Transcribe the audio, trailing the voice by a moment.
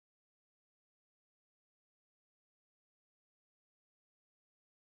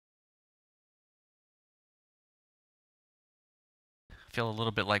feel a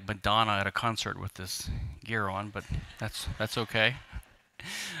little bit like Madonna at a concert with this gear on, but that's okay.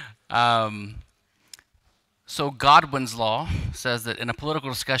 Um, so Godwin's law says that in a political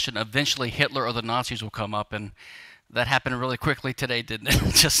discussion, eventually Hitler or the Nazis will come up, and that happened really quickly today, didn't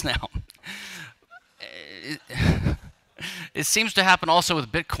it? Just now. It, it seems to happen also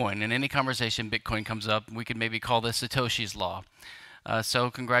with Bitcoin. In any conversation, Bitcoin comes up. We could maybe call this Satoshi's law. So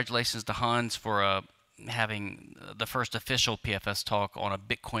congratulations to Hans for having the first official PFS talk on a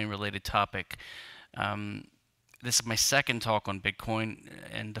Bitcoin-related topic. This is my second talk on Bitcoin,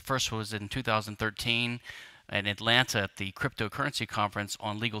 and the first was in 2013 in Atlanta at the cryptocurrency conference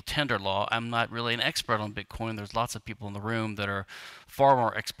on legal tender law. I'm not really an expert on Bitcoin. There's lots of people in the room that are far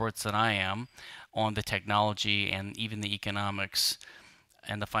more experts than I am on the technology and even the economics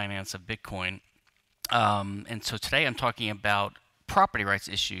and the finance of Bitcoin. And so today I'm talking about property rights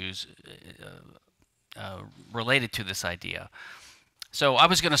issues related to this idea. So I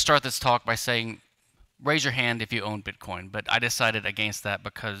was going to start this talk by saying, raise your hand if you own Bitcoin, but I decided against that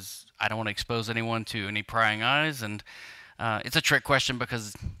because I don't want to expose anyone to any prying eyes, and it's a trick question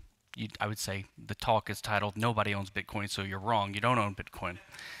because I would say the talk is titled "Nobody Owns Bitcoin," so you're wrong. You don't own Bitcoin.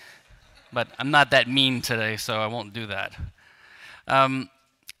 But I'm not that mean today, so I won't do that.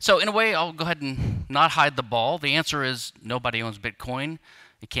 So in a way, I'll go ahead and not hide the ball. The answer is nobody owns Bitcoin.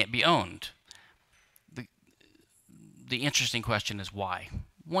 It can't be owned. The interesting question is why.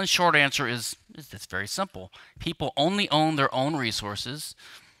 One short answer is it's very simple. People only own their own resources,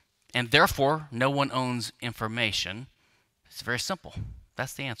 and therefore no one owns information. It's very simple.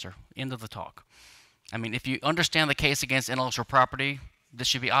 That's the answer. End of the talk. I mean, if you understand the case against intellectual property, this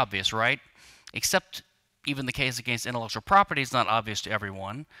should be obvious, right? Except even the case against intellectual property is not obvious to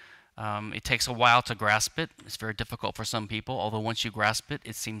everyone. It takes a while to grasp it. It's very difficult for some people, although once you grasp it,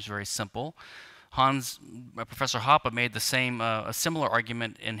 it seems very simple. Professor Hoppe made a similar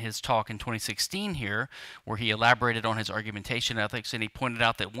argument in his talk in 2016 here, where he elaborated on his argumentation ethics, and he pointed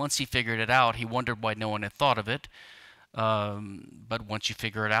out that once he figured it out, he wondered why no one had thought of it. But once you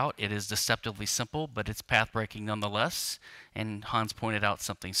figure it out, it is deceptively simple, but it's path-breaking nonetheless. And Hans pointed out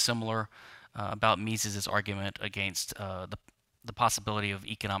something similar about Mises' argument against the possibility of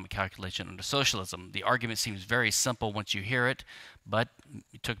economic calculation under socialism. The argument seems very simple once you hear it, but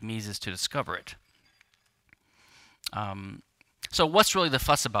it took Mises to discover it. So what's really the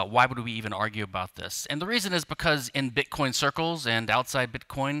fuss about? Why would we even argue about this? And the reason is because in Bitcoin circles and outside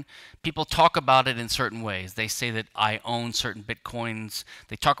Bitcoin, people talk about it in certain ways. They say that I own certain Bitcoins.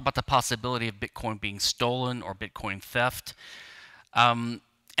 They talk about the possibility of Bitcoin being stolen or Bitcoin theft. And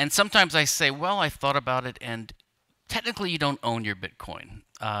sometimes I say, well, I thought about it, and technically you don't own your Bitcoin,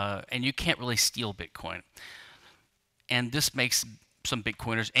 and you can't really steal Bitcoin. And this makes some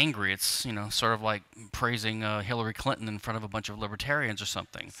Bitcoiners angry. It's, sort of like praising Hillary Clinton in front of a bunch of libertarians or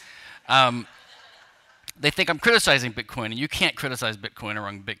something. They think I'm criticizing Bitcoin, and you can't criticize Bitcoin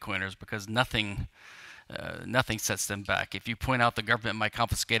among Bitcoiners because nothing sets them back. If you point out the government might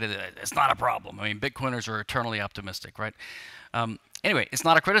confiscate it, it's not a problem. I mean, Bitcoiners are eternally optimistic, right? Anyway, it's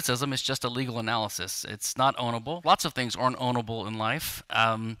not a criticism. It's just a legal analysis. It's not ownable. Lots of things aren't ownable in life.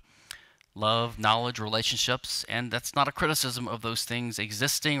 Love, knowledge, relationships, and that's not a criticism of those things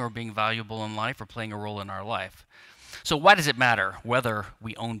existing or being valuable in life or playing a role in our life. So why does it matter whether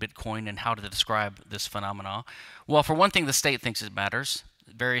we own Bitcoin and how to describe this phenomena? Well, for one thing, the state thinks it matters.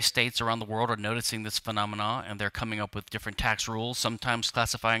 Various states around the world are noticing this phenomena, and they're coming up with different tax rules, sometimes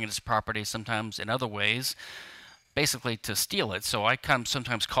classifying it as property, sometimes in other ways, basically to steal it. So I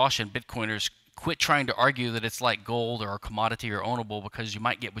sometimes caution Bitcoiners, quit trying to argue that it's like gold or a commodity or ownable, because you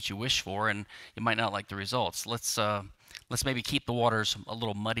might get what you wish for and you might not like the results. Let's maybe keep the waters a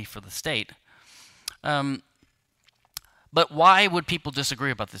little muddy for the state. But why would people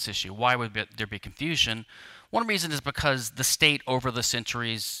disagree about this issue? Why would there be confusion? One reason is because the state over the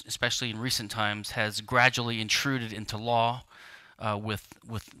centuries, especially in recent times, has gradually intruded into law with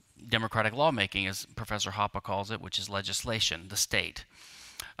democratic lawmaking, as Professor Hoppe calls it, which is legislation, the state.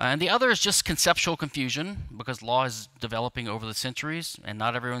 And the other is just conceptual confusion, because law is developing over the centuries, and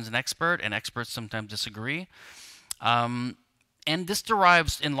not everyone's an expert, and experts sometimes disagree. And this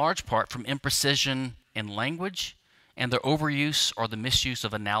derives in large part from imprecision in language and the overuse or the misuse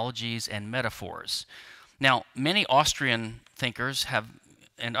of analogies and metaphors. Now, many Austrian thinkers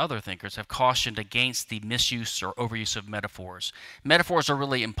and other thinkers have cautioned against the misuse or overuse of metaphors. Metaphors are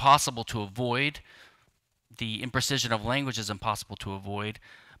really impossible to avoid. The imprecision of language is impossible to avoid,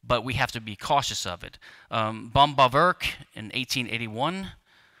 but we have to be cautious of it. Böhm-Bawerk in 1881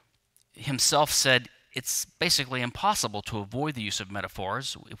 himself said, it's basically impossible to avoid the use of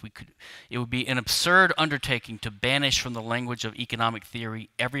metaphors. If we could, it would be an absurd undertaking to banish from the language of economic theory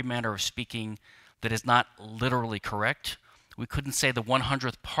every manner of speaking that is not literally correct. We couldn't say the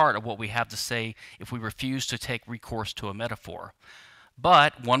 100th part of what we have to say if we refuse to take recourse to a metaphor.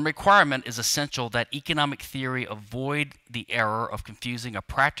 But one requirement is essential, that economic theory avoid the error of confusing a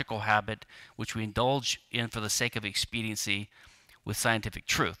practical habit which we indulge in for the sake of expediency with scientific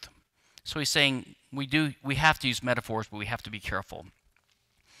truth. So he's saying we have to use metaphors, but we have to be careful.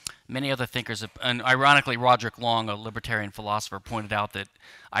 Many other thinkers, and ironically, Roderick Long, a libertarian philosopher, pointed out that,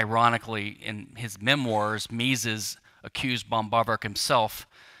 ironically, in his memoirs, Mises accused von Bavarik himself,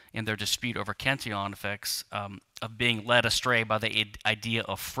 in their dispute over cantillon effects, of being led astray by the idea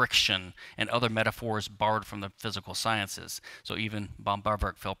of friction and other metaphors borrowed from the physical sciences. So even von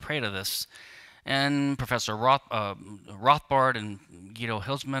Bavarik fell prey to this. And Professor Rothbard and Guido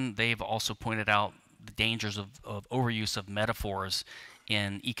Hülsmann, they've also pointed out the dangers of overuse of metaphors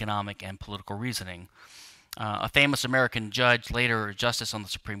in economic and political reasoning. A famous American judge, later justice on the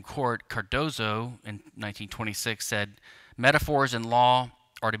Supreme Court, Cardozo, in 1926, said, "Metaphors in law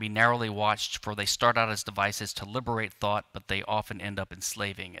are to be narrowly watched, for they start out as devices to liberate thought, but they often end up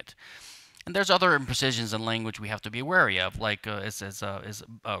enslaving it." And there's other imprecisions in language we have to be wary of, like as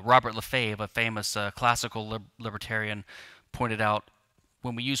Robert Lefebvre, a famous classical libertarian, pointed out,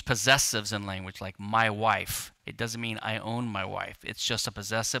 when we use possessives in language, like my wife, it doesn't mean I own my wife. It's just a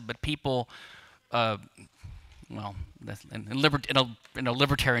possessive. But people, well, in a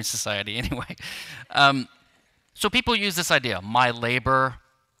libertarian society anyway. So people use this idea, my labor.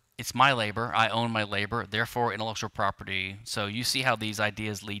 It's my labor, I own my labor, therefore intellectual property. So you see how these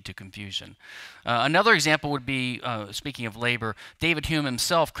ideas lead to confusion. Another example would be, speaking of labor, David Hume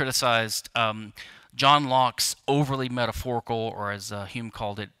himself criticized John Locke's overly metaphorical, or as Hume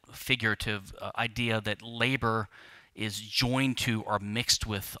called it, figurative idea that labor is joined to or mixed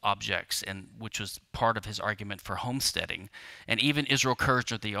with objects, and which was part of his argument for homesteading. And even Israel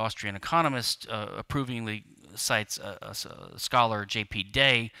Kirzner, the Austrian economist, approvingly cites a scholar, J.P.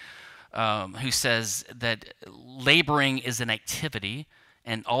 Day, who says that laboring is an activity,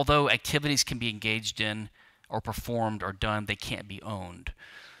 and although activities can be engaged in or performed or done, they can't be owned.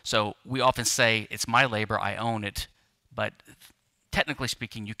 So we often say, it's my labor, I own it, but technically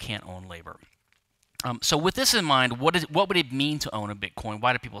speaking, you can't own labor. So with this in mind, what would it mean to own a Bitcoin?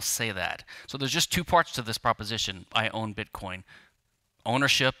 Why do people say that? So there's just two parts to this proposition, I own Bitcoin: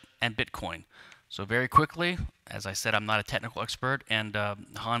 ownership and Bitcoin. So very quickly, as I said, I'm not a technical expert, and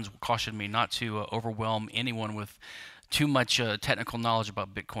Hans cautioned me not to overwhelm anyone with too much technical knowledge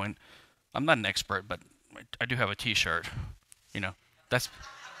about Bitcoin. I'm not an expert, but I do have a T-shirt, that's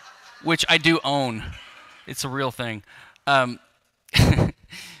which I do own. It's a real thing.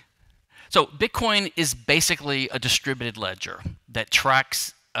 So Bitcoin is basically a distributed ledger that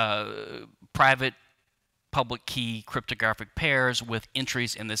tracks private public key cryptographic pairs with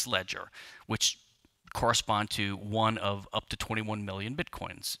entries in this ledger, which correspond to one of up to 21 million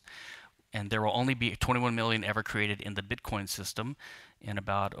Bitcoins. And there will only be 21 million ever created in the Bitcoin system in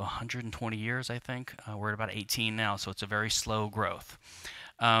about 120 years, I think. We're at about 18 now, so it's a very slow growth.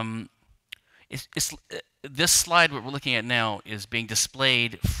 This slide, what we're looking at now, is being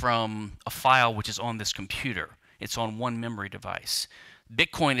displayed from a file which is on this computer. It's on one memory device.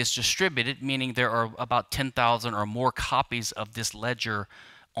 Bitcoin is distributed, meaning there are about 10,000 or more copies of this ledger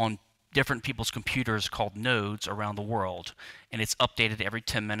on different people's computers called nodes around the world, and it's updated every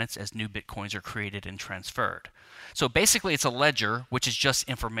 10 minutes as new Bitcoins are created and transferred. So basically it's a ledger which is just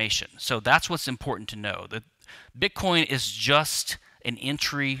information. So that's what's important to know. That Bitcoin is just an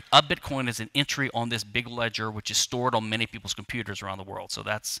entry. A Bitcoin is an entry on this big ledger which is stored on many people's computers around the world. So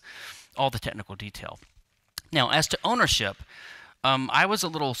that's all the technical detail. Now, as to ownership, I was a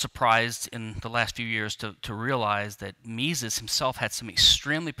little surprised in the last few years to realize that Mises himself had some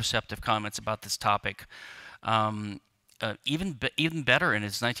extremely perceptive comments about this topic. Even better in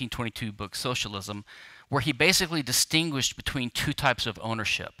his 1922 book, Socialism, where he basically distinguished between two types of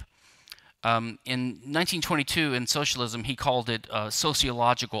ownership. In 1922, in Socialism, he called it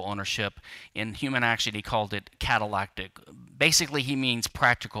sociological ownership. In Human Action, he called it catalactic. Basically, he means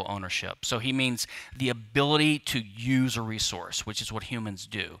practical ownership. So he means the ability to use a resource, which is what humans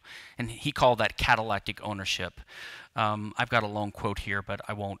do. And he called that catalactic ownership. I've got a long quote here, but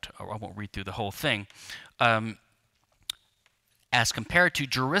I won't read through the whole thing. As compared to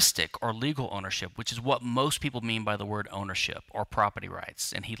juristic or legal ownership, which is what most people mean by the word ownership or property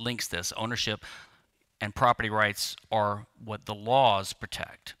rights. And he links this. Ownership and property rights are what the laws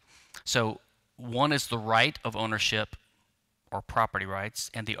protect. So one is the right of ownership or property rights,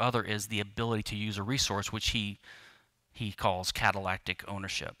 and the other is the ability to use a resource, which he calls catalactic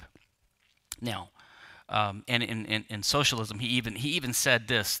ownership. Now, and in socialism, he even said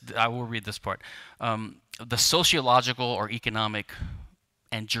this. I will read this part. The sociological or economic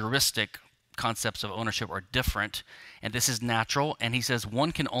and juristic concepts of ownership are different, and this is natural. And he says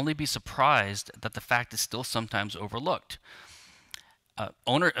one can only be surprised that the fact is still sometimes overlooked.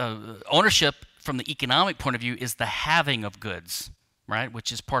 Ownership from the economic point of view is the having of goods, right,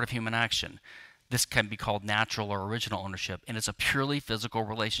 which is part of human action. This can be called natural or original ownership, and it's a purely physical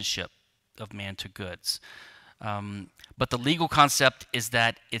relationship of man to goods. But the legal concept is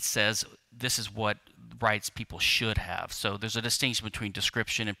that it says this is what rights people should have. So there's a distinction between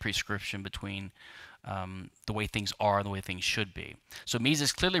description and prescription, between the way things are and the way things should be. So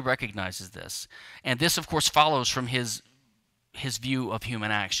Mises clearly recognizes this. And this, of course, follows from his view of human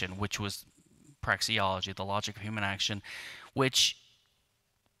action, which was praxeology, the logic of human action, which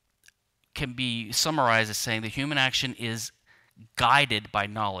can be summarized as saying that human action is guided by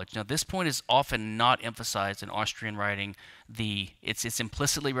knowledge. Now, this point is often not emphasized in Austrian writing. It's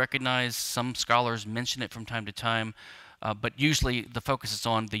implicitly recognized. Some scholars mention it from time to time, but usually the focus is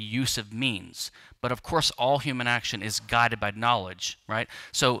on the use of means. But of course, all human action is guided by knowledge, right?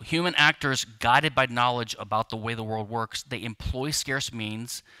 So human actors, guided by knowledge about the way the world works, they employ scarce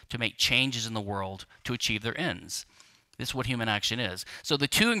means to make changes in the world to achieve their ends. This is what human action is. So the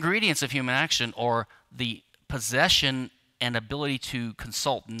two ingredients of human action are the possession and ability to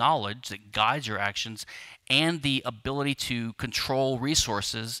consult knowledge that guides your actions, and the ability to control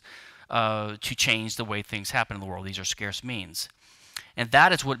resources to change the way things happen in the world. These are scarce means. And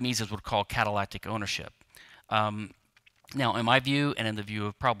that is what Mises would call catalactic ownership. Now, in my view, and in the view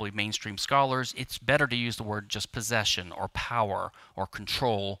of probably mainstream scholars, it's better to use the word just possession or power or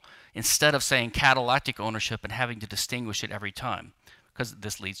control instead of saying catalactic ownership and having to distinguish it every time, because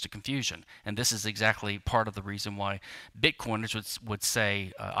this leads to confusion. And this is exactly part of the reason why Bitcoiners would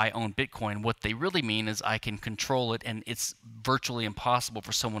say, I own Bitcoin. What they really mean is I can control it, and it's virtually impossible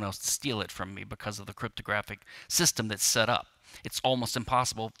for someone else to steal it from me because of the cryptographic system that's set up. It's almost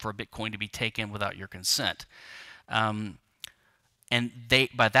impossible for a Bitcoin to be taken without your consent. And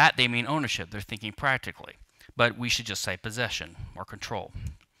by that they mean ownership. They're thinking practically. But we should just say possession or control.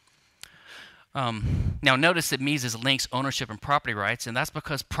 Now notice that Mises links ownership and property rights, and that's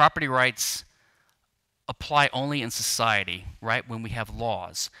because property rights apply only in society, right, when we have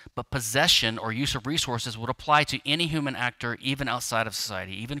laws. But possession or use of resources would apply to any human actor, even outside of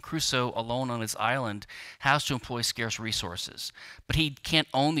society. Even Crusoe, alone on his island, has to employ scarce resources. But he can't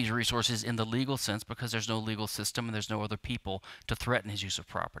own these resources in the legal sense because there's no legal system and there's no other people to threaten his use of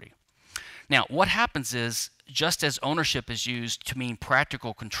property. Now, what happens is, just as ownership is used to mean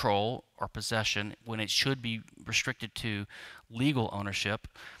practical control or possession when it should be restricted to legal ownership,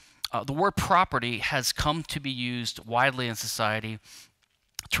 the word property has come to be used widely in society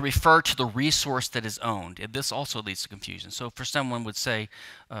to refer to the resource that is owned. And this also leads to confusion. So for someone would say,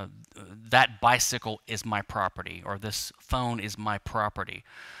 that bicycle is my property, or this phone is my property.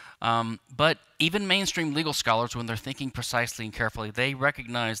 But even mainstream legal scholars, when they're thinking precisely and carefully, they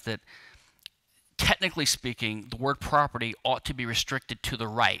recognize that technically speaking, the word property ought to be restricted to the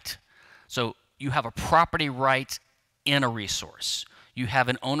right. So you have a property right in a resource. You have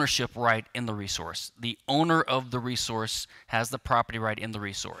an ownership right in the resource. The owner of the resource has the property right in the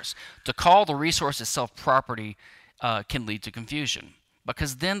resource. To call the resource itself property can lead to confusion,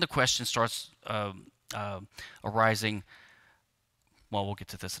 because then the question starts arising. Well, we'll get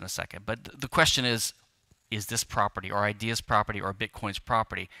to this in a second. But the question is this property, or Idea's property, or Bitcoin's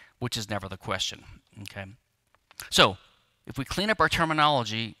property, which is never the question. Okay. So if we clean up our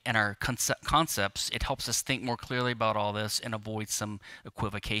terminology and our concepts, it helps us think more clearly about all this and avoid some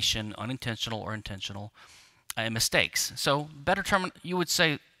equivocation, unintentional or intentional, and mistakes. So better term, you would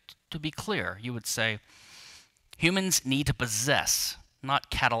say, to be clear, you would say humans need to possess,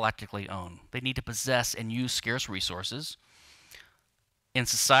 not catalactically own. They need to possess and use scarce resources. In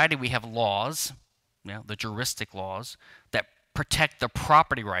society, we have laws, the juristic laws, that protect the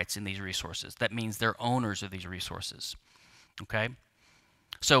property rights in these resources. That means they're owners of these resources. Okay?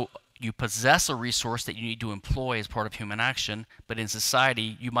 So you possess a resource that you need to employ as part of human action, but in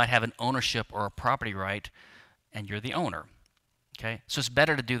society, you might have an ownership or a property right, and you're the owner. Okay? So it's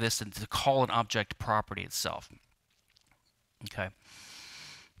better to do this than to call an object property itself. Okay?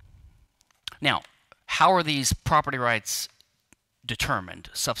 Now, how are these property rights determined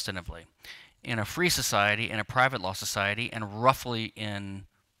substantively? In a free society, in a private law society, and roughly in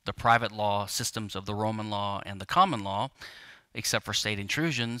the private law systems of the Roman law and the common law, except for state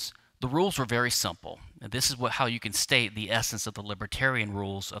intrusions, The rules were very simple. And this is how you can state the essence of the libertarian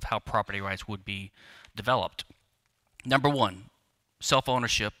rules of how property rights would be developed. Number one,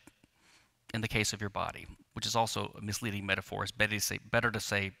 self-ownership in the case of your body, which is also a misleading metaphor. It's better to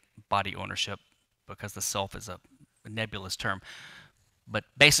say body ownership because the self is a nebulous term. But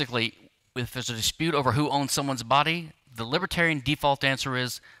basically, if there's a dispute over who owns someone's body, the libertarian default answer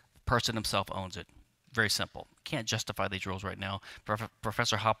is the person himself owns it. Very simple. Can't justify these rules right now.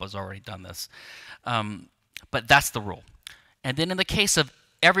 Professor Hoppe's already done this. But that's the rule. And then in the case of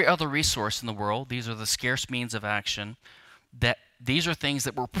every other resource in the world, these are the scarce means of action, that these are things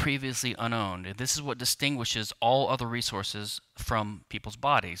that were previously unowned. And this is what distinguishes all other resources from people's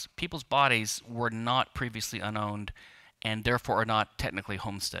bodies. People's bodies were not previously unowned and therefore are not technically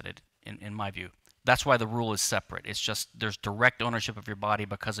homesteaded, in my view. That's why the rule is separate. It's just there's direct ownership of your body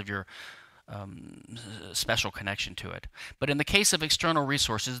because of your special connection to it. But in the case of external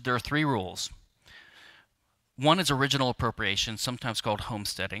resources, there are three rules. One is original appropriation, sometimes called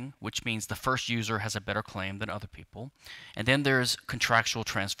homesteading, which means the first user has a better claim than other people. And then there's contractual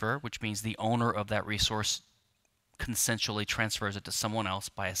transfer, which means the owner of that resource consensually transfers it to someone else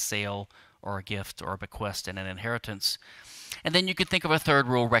by a sale or a gift or a bequest and an inheritance. And then you could think of a third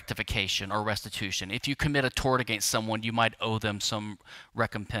rule, rectification or restitution. If you commit a tort against someone, you might owe them some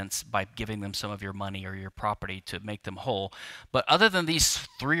recompense by giving them some of your money or your property to make them whole. But other than these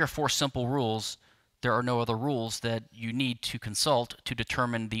 3 or 4 simple rules, there are no other rules that you need to consult to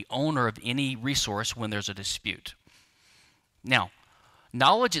determine the owner of any resource when there's a dispute. Now,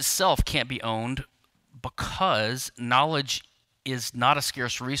 knowledge itself can't be owned because knowledge is not a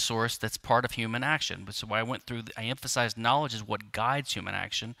scarce resource that's part of human action. But so I went through, I emphasized knowledge is what guides human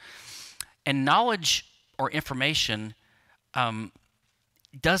action. And knowledge or information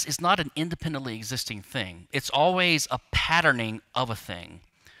is not an independently existing thing. It's always a patterning of a thing.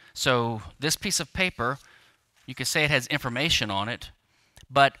 So this piece of paper, you could say it has information on it,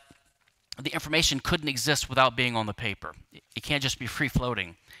 but the information couldn't exist without being on the paper. It can't just be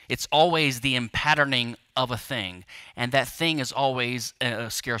free-floating. It's always the impatterning of a thing, and that thing is always a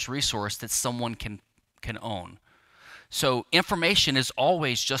scarce resource that someone can own. So information is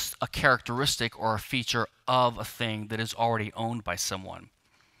always just a characteristic or a feature of a thing that is already owned by someone.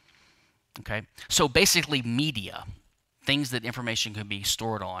 Okay? So basically media, things that information can be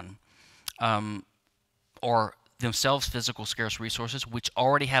stored on, or themselves physical scarce resources which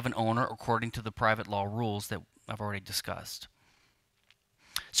already have an owner according to the private law rules that I've already discussed.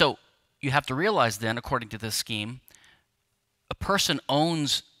 So you have to realize then, according to this scheme, a person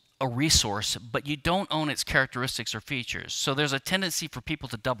owns a resource, but you don't own its characteristics or features. So there's a tendency for people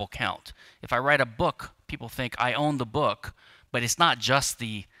to double count. If I write a book, people think I own the book, but it's not just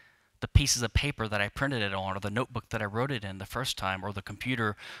the pieces of paper that I printed it on, or the notebook that I wrote it in the first time, or the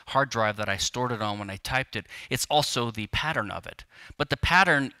computer hard drive that I stored it on when I typed it. It's also the pattern of it. But the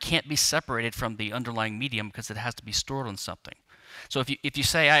pattern can't be separated from the underlying medium because it has to be stored on something. So if you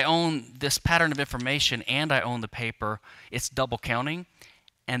say I own this pattern of information and I own the paper, it's double counting.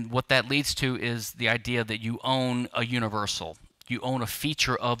 And what that leads to is the idea that you own a universal. You own a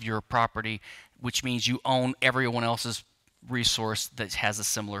feature of your property, which means you own everyone else's resource that has a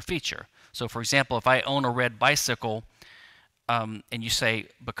similar feature. So for example, if I own a red bicycle, and you say,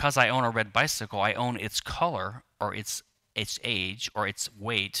 because I own a red bicycle, I own its color or its age or its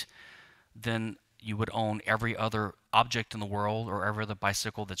weight, then you would own every other object in the world or every other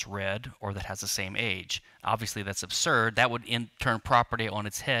bicycle that's red or that has the same age. Obviously that's absurd. That would turn property on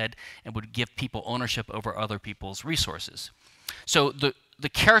its head and would give people ownership over other people's resources. So the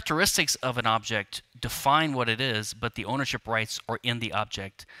characteristics of an object define what it is, but the ownership rights are in the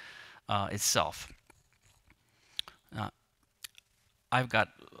object itself. I've got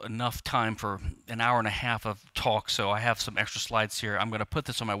enough time for an hour and a half of talk, so I have some extra slides here. I'm going to put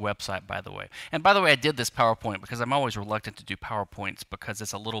this on my website, by the way. And by the way, I did this PowerPoint because I'm always reluctant to do PowerPoints because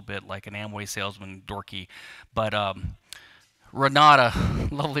it's a little bit like an Amway salesman dorky. But Renata,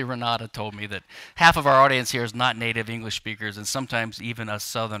 lovely Renata, told me that half of our audience here is not native English speakers, and sometimes even us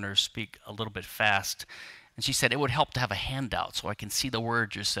Southerners speak a little bit fast. And she said it would help to have a handout so I can see the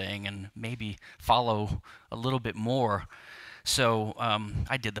words you're saying and maybe follow a little bit more. So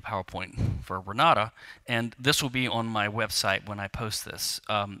I did the PowerPoint for Renata, and this will be on my website when I post this.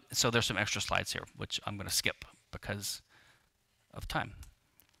 So there's some extra slides here, which I'm going to skip because of time.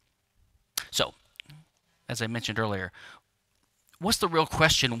 So, as I mentioned earlier, what's the real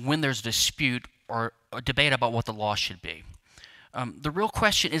question when there's a dispute or a debate about what the law should be? The real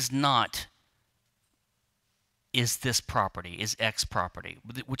question is not, is this property, is X property,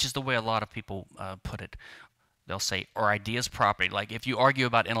 which is the way a lot of people put it. They'll say, or ideas property. Like if you argue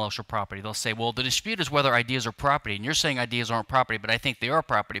about intellectual property, they'll say, well, the dispute is whether ideas are property. And you're saying ideas aren't property, but I think they are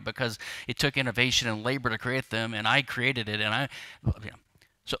property because it took innovation and labor to create them, and I created it, and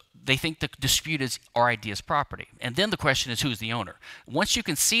So they think the dispute is, are ideas property? And then the question is, who's the owner? Once you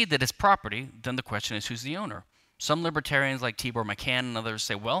concede that it's property, then the question is, who's the owner? Some libertarians like Tibor Machan and others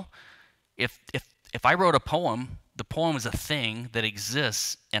say, well, if I wrote a poem, the poem is a thing that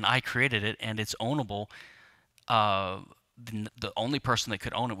exists, and I created it, and it's ownable. The only person that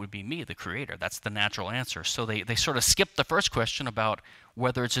could own it would be me, the creator. That's the natural answer. So they sort of skip the first question about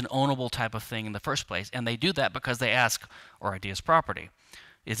whether it's an ownable type of thing in the first place, and they do that because they ask, are ideas property?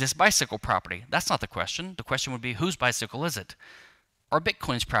 Is this bicycle property? That's not the question. The question would be, whose bicycle is it? Are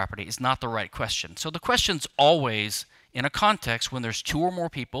Bitcoin's property? Is not the right question. So the question's always in a context when there's two or more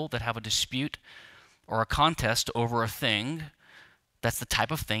people that have a dispute or a contest over a thing. That's the type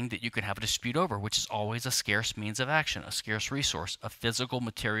of thing that you can have a dispute over, which is always a scarce means of action, a scarce resource, a physical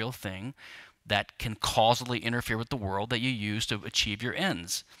material thing that can causally interfere with the world that you use to achieve your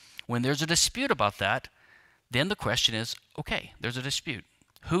ends. When there's a dispute about that, then the question is, okay, there's a dispute.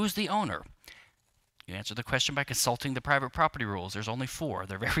 Who's the owner? You answer the question by consulting the private property rules. There's only 4.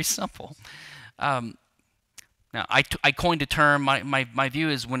 They're very simple. Now, I coined a term. My view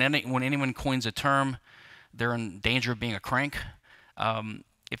is when anyone coins a term, they're in danger of being a crank.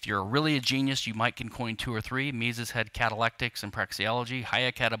 If you're really a genius, you might can coin 2 or 3. Mises had catalectics and praxeology.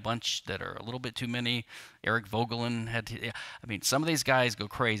 Hayek had a bunch that are a little bit too many. Eric Vogelin had, I mean, some of these guys go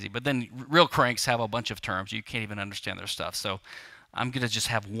crazy. But then real cranks have a bunch of terms. You can't even understand their stuff. So I'm going to just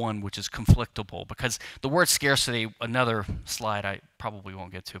have one, which is conflictable, because the word scarcity, another slide I probably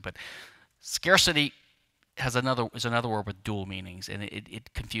won't get to, but scarcity is another word with dual meanings, and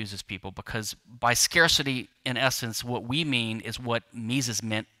it confuses people, because by scarcity, in essence, what we mean is what Mises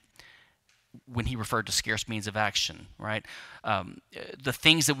meant when he referred to scarce means of action, right? The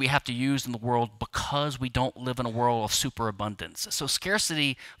things that we have to use in the world because we don't live in a world of superabundance. So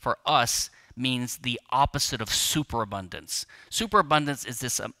scarcity for us means the opposite of superabundance. Superabundance is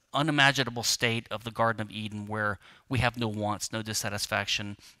this unimaginable state of the Garden of Eden where we have no wants, no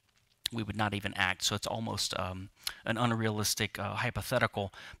dissatisfaction. We would not even act. So it's almost an unrealistic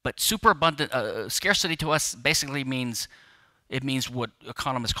hypothetical. But superabundant scarcity to us basically means what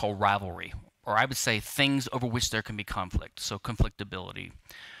economists call rivalry, or I would say things over which there can be conflict. So conflictability.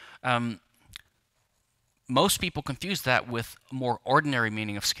 Most people confuse that with a more ordinary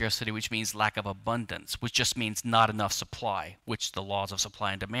meaning of scarcity, which means lack of abundance, which just means not enough supply, which the laws of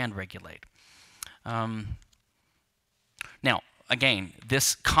supply and demand regulate. Now, again,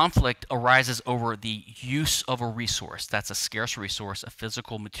 this conflict arises over the use of a resource. That's a scarce resource, a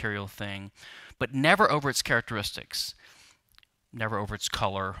physical, material thing, but never over its characteristics, never over its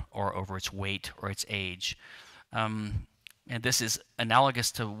color or over its weight or its age. And this is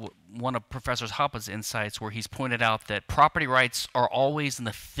analogous to one of Professor Hoppe's insights, where he's pointed out that property rights are always in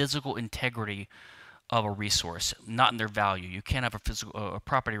the physical integrity of a resource, not in their value. You can't have a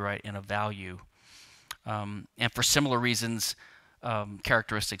property right in a value. And for similar reasons,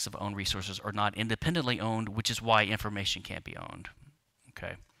 characteristics of owned resources are not independently owned, which is why information can't be owned.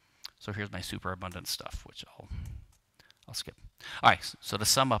 Okay, so here's my superabundant stuff, which I'll skip. All right, so to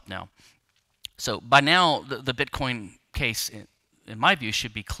sum up now. So by now, the Bitcoin case, in my view,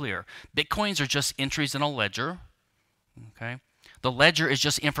 should be clear. Bitcoins are just entries in a ledger. Okay, the ledger is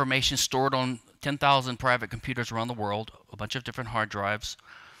just information stored on 10,000 private computers around the world, a bunch of different hard drives,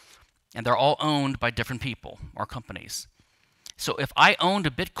 and they're all owned by different people or companies. So if I owned a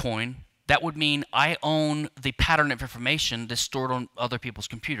Bitcoin, that would mean I own the pattern of information that's stored on other people's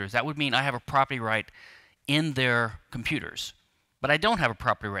computers. That would mean I have a property right in their computers. But I don't have a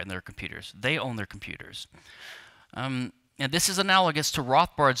property right in their computers. They own their computers. And this is analogous to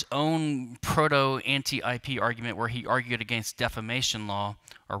Rothbard's own proto-anti-IP argument, where he argued against defamation law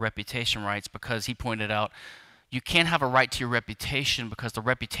or reputation rights, because he pointed out you can't have a right to your reputation because the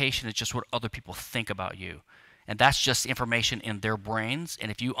reputation is just what other people think about you. And that's just information in their brains.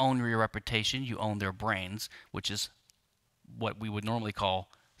 And if you own your reputation, you own their brains, which is what we would normally call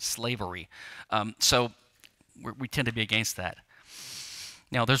slavery. So we tend to be against that.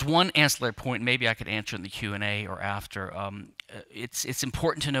 Now, there's one ancillary point maybe I could answer in the Q&A or after. It's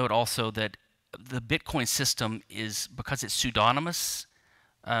important to note also that the Bitcoin system is, because it's pseudonymous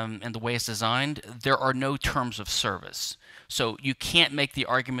and the way it's designed, there are no terms of service. So you can't make the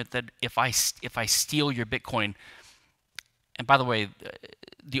argument that if I steal your Bitcoin, and by the way,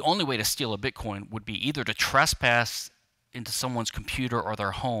 the only way to steal a Bitcoin would be either to trespass into someone's computer or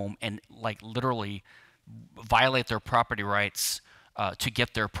their home and like literally violate their property rights to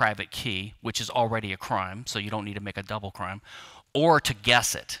get their private key, which is already a crime, so you don't need to make a double crime, or to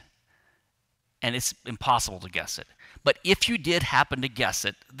guess it. And it's impossible to guess it. But if you did happen to guess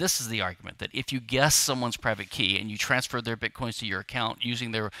it, this is the argument, that if you guess someone's private key and you transfer their Bitcoins to your account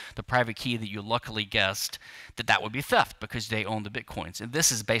using the private key that you luckily guessed, that would be theft because they own the Bitcoins. And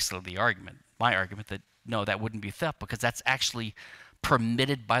this is basically the argument, my argument, that no, that wouldn't be theft because that's actually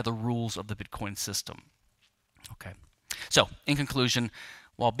permitted by the rules of the Bitcoin system. Okay. So, in conclusion,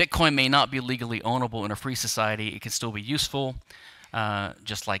 while Bitcoin may not be legally ownable in a free society, it can still be useful.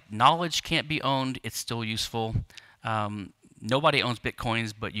 Just like knowledge can't be owned, it's still useful. Nobody owns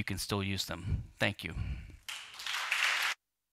Bitcoins, but you can still use them. Thank you.